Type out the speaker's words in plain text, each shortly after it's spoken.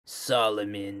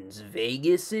Solomon's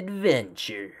Vegas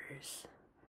Adventures.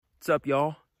 What's up,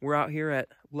 y'all? We're out here at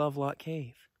Lovelock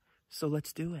Cave, so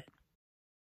let's do it.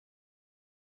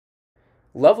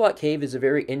 Lovelock Cave is a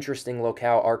very interesting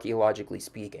locale archaeologically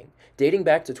speaking. Dating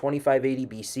back to 2580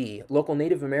 BC, local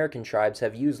Native American tribes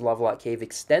have used Lovelock Cave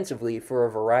extensively for a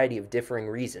variety of differing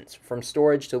reasons, from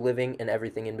storage to living and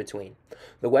everything in between.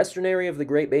 The western area of the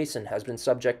Great Basin has been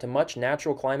subject to much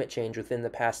natural climate change within the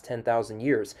past 10,000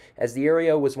 years, as the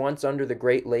area was once under the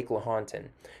Great Lake Lahontan.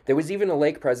 There was even a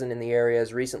lake present in the area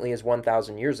as recently as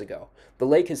 1,000 years ago. The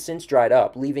lake has since dried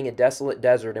up, leaving a desolate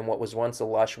desert in what was once a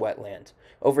lush wetland.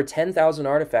 Over 10,000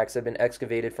 artifacts have been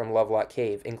excavated from Lovelock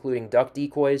Cave, including duck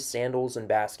decoys, sandals, and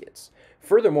baskets.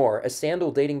 Furthermore, a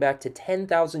sandal dating back to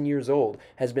 10,000 years old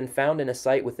has been found in a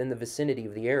site within the vicinity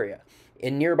of the area.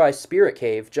 In nearby Spirit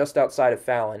Cave, just outside of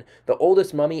Fallon, the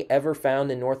oldest mummy ever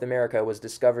found in North America was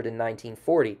discovered in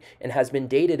 1940 and has been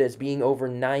dated as being over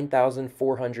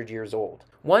 9,400 years old.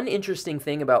 One interesting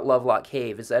thing about Lovelock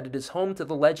Cave is that it is home to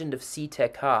the legend of Si Te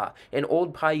Ka, an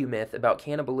old Paiute myth about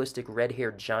cannibalistic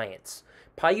red-haired giants.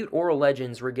 Paiute oral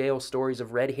legends regale stories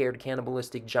of red-haired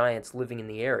cannibalistic giants living in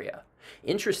the area.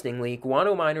 Interestingly,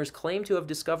 guano miners claim to have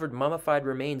discovered mummified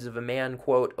remains of a man,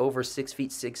 quote, over 6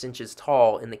 feet 6 inches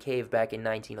tall in the cave back in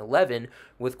 1911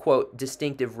 with, quote,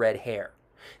 distinctive red hair.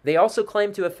 They also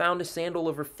claim to have found a sandal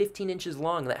over 15 inches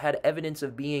long that had evidence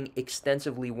of being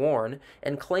extensively worn,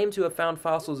 and claim to have found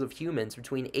fossils of humans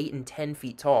between 8 and 10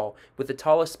 feet tall, with the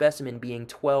tallest specimen being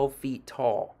 12 feet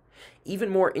tall. Even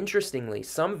more interestingly,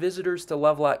 some visitors to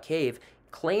Lovelock Cave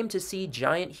claim to see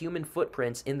giant human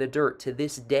footprints in the dirt to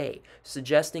this day,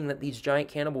 suggesting that these giant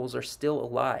cannibals are still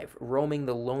alive, roaming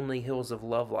the lonely hills of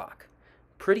Lovelock.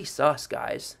 Pretty sus,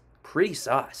 guys. Pretty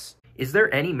sus. Is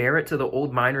there any merit to the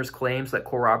old miners' claims that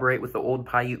corroborate with the old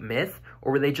Paiute myth,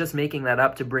 or were they just making that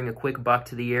up to bring a quick buck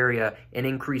to the area and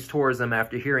increase tourism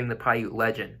after hearing the Paiute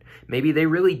legend? Maybe they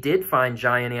really did find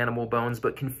giant animal bones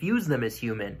but confused them as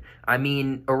human. I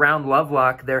mean, around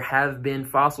Lovelock there have been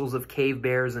fossils of cave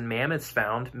bears and mammoths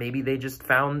found. Maybe they just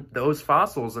found those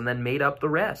fossils and then made up the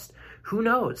rest. Who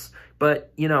knows?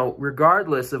 But, you know,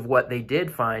 regardless of what they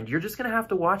did find, you're just going to have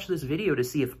to watch this video to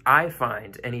see if I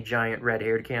find any giant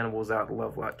red-haired cannibals out in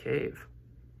Lovelock Cave.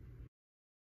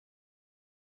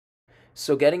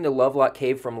 So getting to Lovelock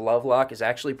Cave from Lovelock is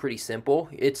actually pretty simple.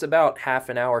 It's about half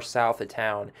an hour south of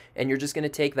town, and you're just going to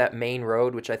take that main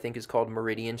road, which I think is called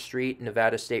Meridian Street,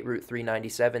 Nevada State Route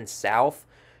 397 south,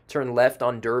 turn left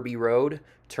on Derby Road,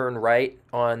 turn right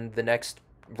on the next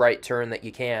right turn that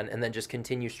you can, and then just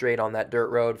continue straight on that dirt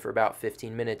road for about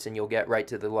 15 minutes and you'll get right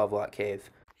to the Lovelock Cave.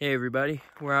 Hey everybody,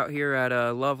 we're out here at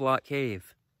Lovelock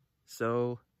Cave,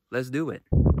 so let's do it.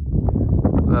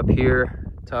 Up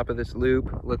here, top of this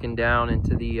loop, looking down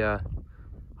into the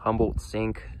Humboldt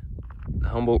sink. The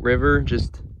Humboldt River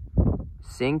just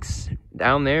sinks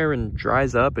down there and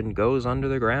dries up and goes under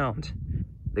the ground.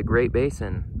 The Great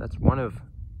Basin, that's one of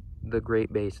the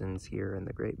Great Basins here in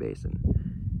the Great Basin.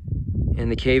 And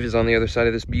the cave is on the other side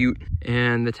of this butte.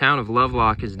 And the town of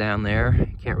Lovelock is down there.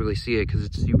 You can't really see it because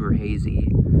it's super hazy.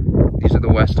 These are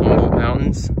the West Humboldt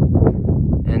Mountains.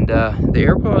 And the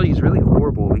air quality is really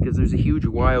horrible because there's a huge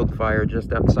wildfire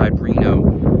just outside Reno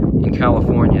in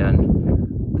California.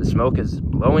 And the smoke is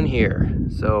blowing here.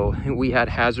 So we had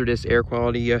hazardous air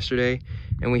quality yesterday.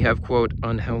 And we have, quote,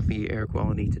 unhealthy air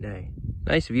quality today.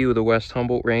 Nice view of the West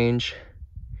Humboldt Range.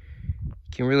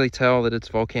 You can really tell that it's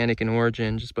volcanic in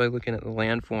origin just by looking at the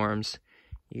landforms.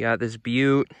 You got this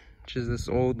butte, which is this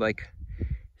old like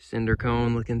cinder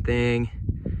cone looking thing,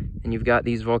 and you've got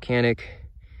these volcanic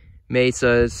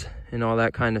mesas and all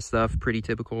that kind of stuff. Pretty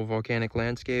typical volcanic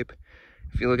landscape.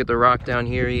 If you look at the rock down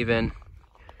here, even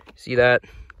see that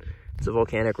it's a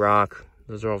volcanic rock.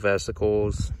 Those are all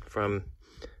vesicles from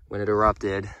when it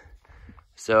erupted.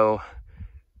 So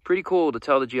pretty cool to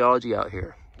tell the geology out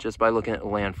here just by looking at the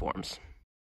landforms.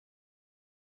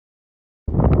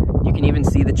 You can even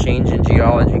see the change in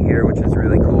geology here, which is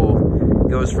really cool.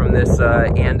 It goes from this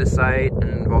andesite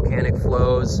and volcanic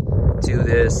flows to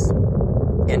this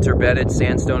interbedded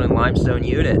sandstone and limestone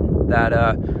unit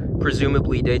that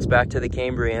presumably dates back to the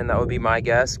Cambrian. That would be my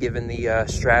guess, given the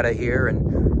strata here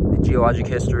and the geologic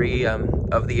history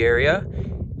of the area.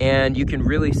 And you can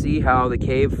really see how the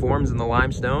cave forms in the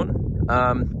limestone.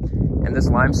 And this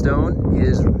limestone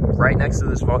is right next to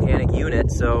this volcanic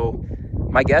unit, so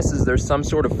my guess is there's some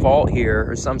sort of fault here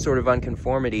or some sort of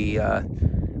unconformity,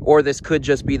 or this could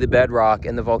just be the bedrock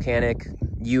and the volcanic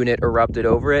unit erupted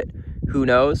over it. Who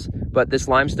knows? But this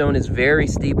limestone is very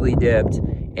steeply dipped,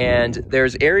 and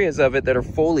there's areas of it that are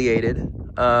foliated,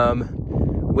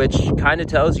 which kind of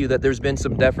tells you that there's been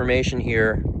some deformation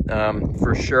here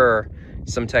For sure,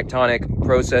 some tectonic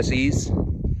processes.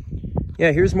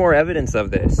 Yeah, here's more evidence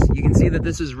of this. You can see that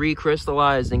this is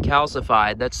recrystallized and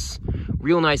calcified. That's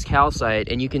real nice calcite,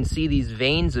 and you can see these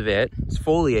veins of it. It's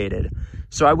foliated.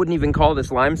 So I wouldn't even call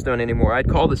this limestone anymore. I'd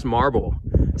call this marble.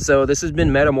 So this has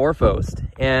been metamorphosed.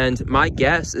 And my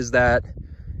guess is that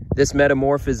this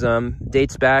metamorphism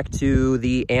dates back to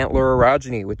the antler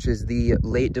orogeny, which is the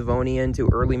late Devonian to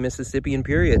early Mississippian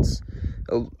periods,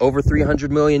 over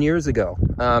 300 million years ago.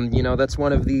 You know, that's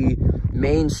one of the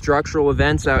main structural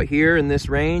events out here in this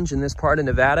range, in this part of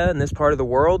Nevada, in this part of the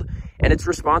world. And it's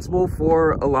responsible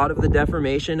for a lot of the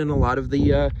deformation and a lot of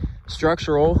the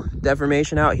structural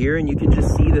deformation out here. And you can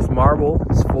just see this marble,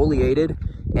 it's foliated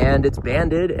and it's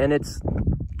banded and it's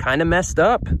kind of messed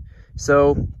up.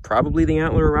 So probably the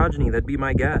antler orogeny, that'd be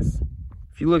my guess.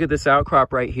 If you look at this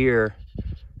outcrop right here,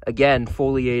 again,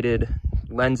 foliated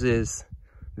lenses,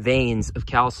 veins of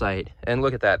calcite. And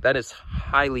look at that, that is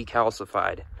highly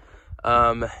calcified.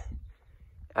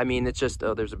 I mean, it's just,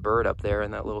 oh, there's a bird up there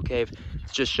in that little cave.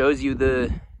 It just shows you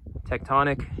the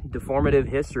tectonic deformative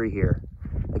history here.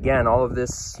 Again, all of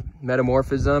this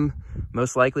metamorphism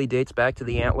most likely dates back to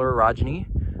the antler orogeny,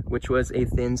 which was a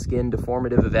thin skin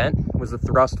deformative event, was a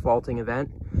thrust faulting event.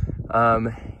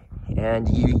 And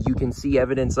you can see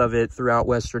evidence of it throughout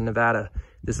Western Nevada.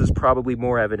 This is probably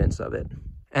more evidence of it.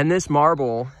 And this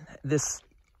marble, this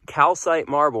calcite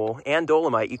marble and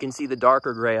dolomite, you can see the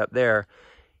darker gray up there,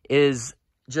 is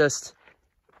just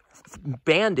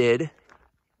banded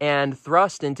and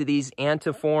thrust into these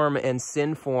antiform and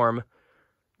synform,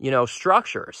 you know,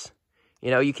 structures. You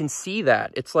know, you can see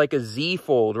that. It's like a Z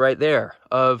fold right there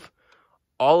of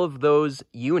all of those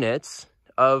units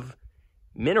of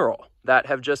mineral that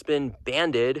have just been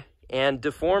banded and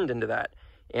deformed into that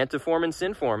antiform and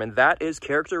synform. And that is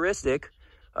characteristic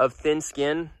of thin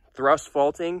skin, thrust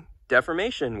faulting,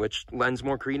 deformation, which lends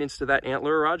more credence to that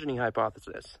antler orogeny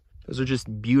hypothesis. Those are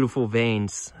just beautiful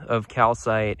veins of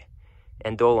calcite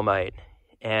and dolomite.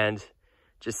 And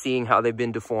just seeing how they've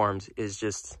been deformed is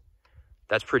just,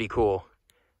 that's pretty cool.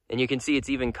 And you can see it's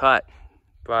even cut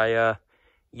by a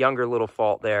younger little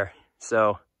fault there.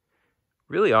 So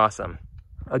really awesome.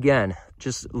 Again,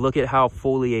 just look at how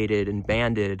foliated and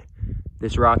banded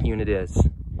this rock unit is.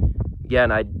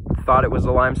 Again, I thought it was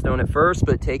a limestone at first,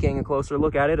 but taking a closer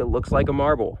look at it, it looks like a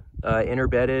marble,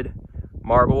 interbedded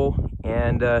marble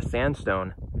and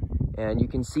sandstone. And you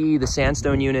can see the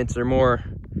sandstone units are more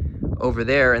over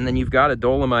there. And then you've got a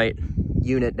dolomite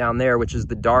unit down there, which is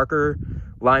the darker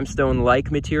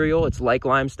limestone-like material. It's like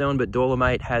limestone, but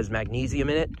dolomite has magnesium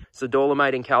in it. So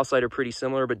dolomite and calcite are pretty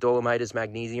similar, but dolomite is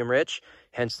magnesium rich,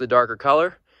 hence the darker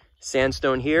color.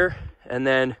 Sandstone here, and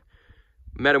then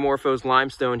metamorphosed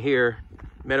limestone here.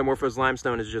 Metamorphosed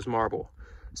limestone is just marble.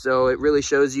 So it really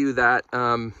shows you that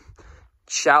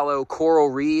shallow coral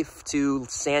reef to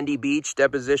sandy beach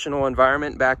depositional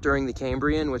environment back during the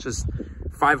Cambrian, which was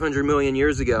 500 million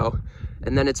years ago.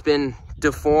 And then it's been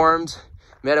deformed,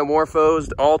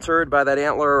 metamorphosed, altered by that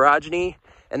antler orogeny,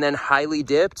 and then highly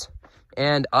dipped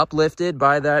and uplifted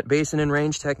by that basin and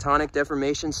range tectonic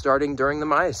deformation starting during the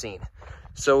Miocene.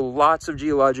 So lots of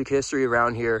geologic history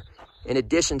around here in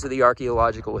addition to the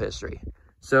archaeological history.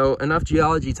 So enough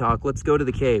geology talk, let's go to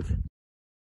the cave.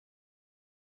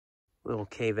 Little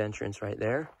cave entrance right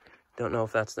there. Don't know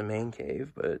if that's the main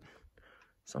cave, but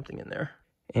something in there.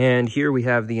 And here we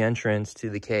have the entrance to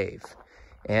the cave.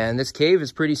 And this cave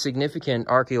is pretty significant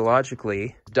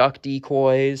archaeologically. Duck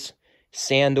decoys,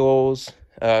 sandals,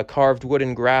 carved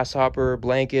wooden grasshopper,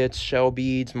 blankets, shell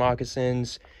beads,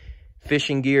 moccasins,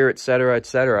 fishing gear, etc.,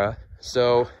 etc.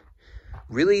 So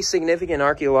really significant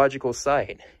archaeological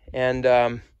site. And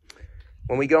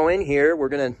when we go in here, we're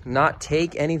going to not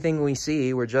take anything we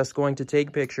see. We're just going to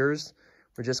take pictures.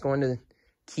 We're just going to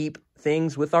keep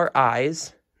things with our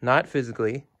eyes, not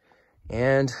physically.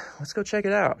 And let's go check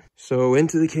it out. So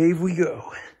into the cave we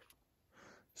go.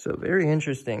 So very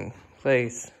interesting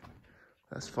place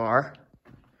thus far.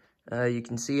 You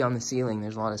can see on the ceiling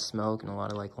there's a lot of smoke and a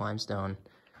lot of like limestone.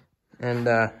 And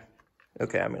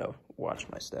okay, I'm gonna watch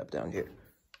my step down here.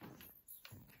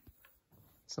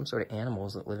 Some sort of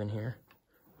animals that live in here.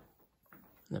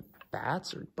 The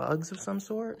bats or bugs of some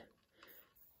sort.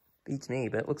 Beats me,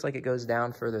 but it looks like it goes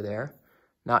down further there.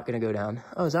 Not gonna go down.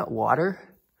 Oh, is that water?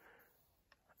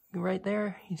 Right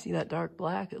there, you see that dark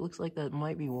black? It looks like that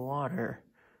might be water.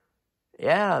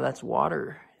 Yeah, that's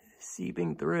water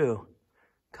seeping through.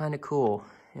 Kind of cool.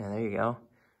 Yeah, there you go.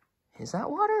 Is that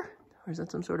water? Or is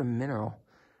that some sort of mineral?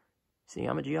 See,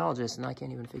 I'm a geologist and I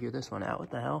can't even figure this one out.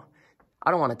 What the hell?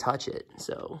 I don't want to touch it,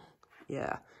 so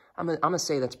yeah. I'm gonna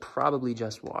say that's probably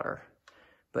just water.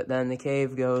 but then the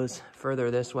cave goes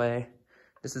further this way.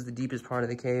 This is the deepest part of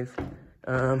the cave.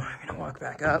 I'm gonna walk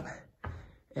back up,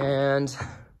 and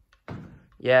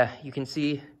yeah, you can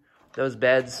see those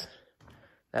beds,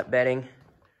 that bedding.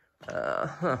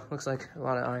 Looks like a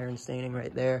lot of iron staining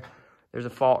right there. There's a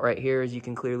fault right here, as you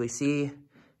can clearly see,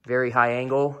 very high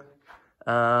angle.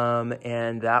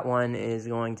 And that one is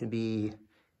going to be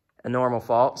a normal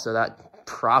fault, so that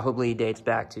probably dates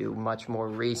back to much more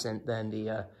recent than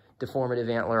the deformative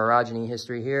antler orogeny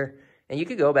history here. And you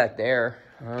could go back there,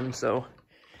 so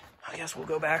I guess we'll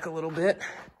go back a little bit.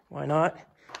 Why not?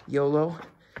 YOLO.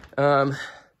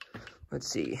 Let's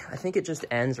see. I think it just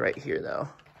ends right here, though.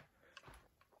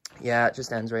 Yeah, it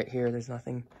just ends right here. There's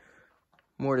nothing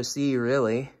more to see,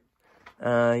 really.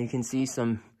 You can see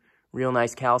some real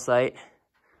nice calcite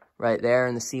right there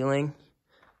in the ceiling.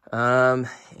 And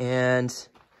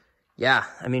yeah,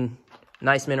 I mean,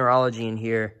 nice mineralogy in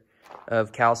here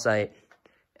of calcite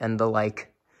and the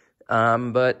like.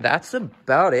 But that's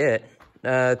about it.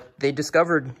 They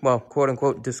discovered, well, quote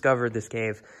unquote, discovered this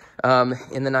cave in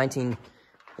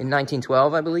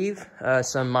 1912, I believe.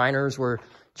 Some miners were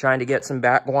trying to get some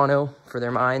bat guano for their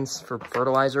mines for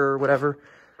fertilizer or whatever.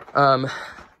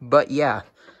 But yeah,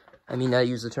 I mean, I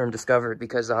use the term discovered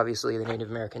because obviously the Native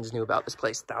Americans knew about this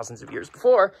place thousands of years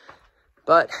before.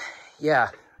 But yeah,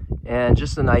 and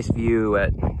just a nice view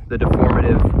at the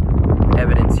deformative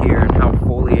evidence here and how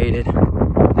foliated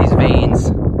these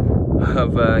veins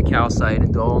of calcite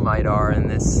and dolomite are in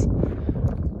this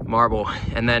marble.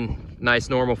 And then nice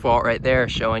normal fault right there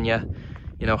showing you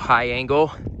know, high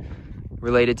angle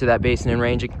related to that basin and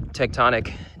range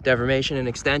tectonic deformation and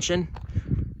extension.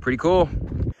 Pretty cool.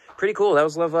 Pretty cool. That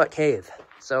was Lovelock Cave.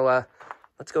 So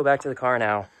let's go back to the car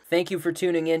now. Thank you for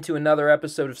tuning in to another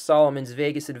episode of Solomon's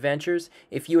Vegas Adventures.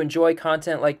 If you enjoy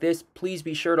content like this, please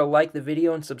be sure to like the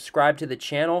video and subscribe to the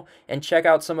channel, and check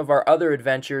out some of our other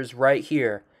adventures right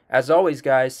here. As always,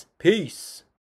 guys, peace!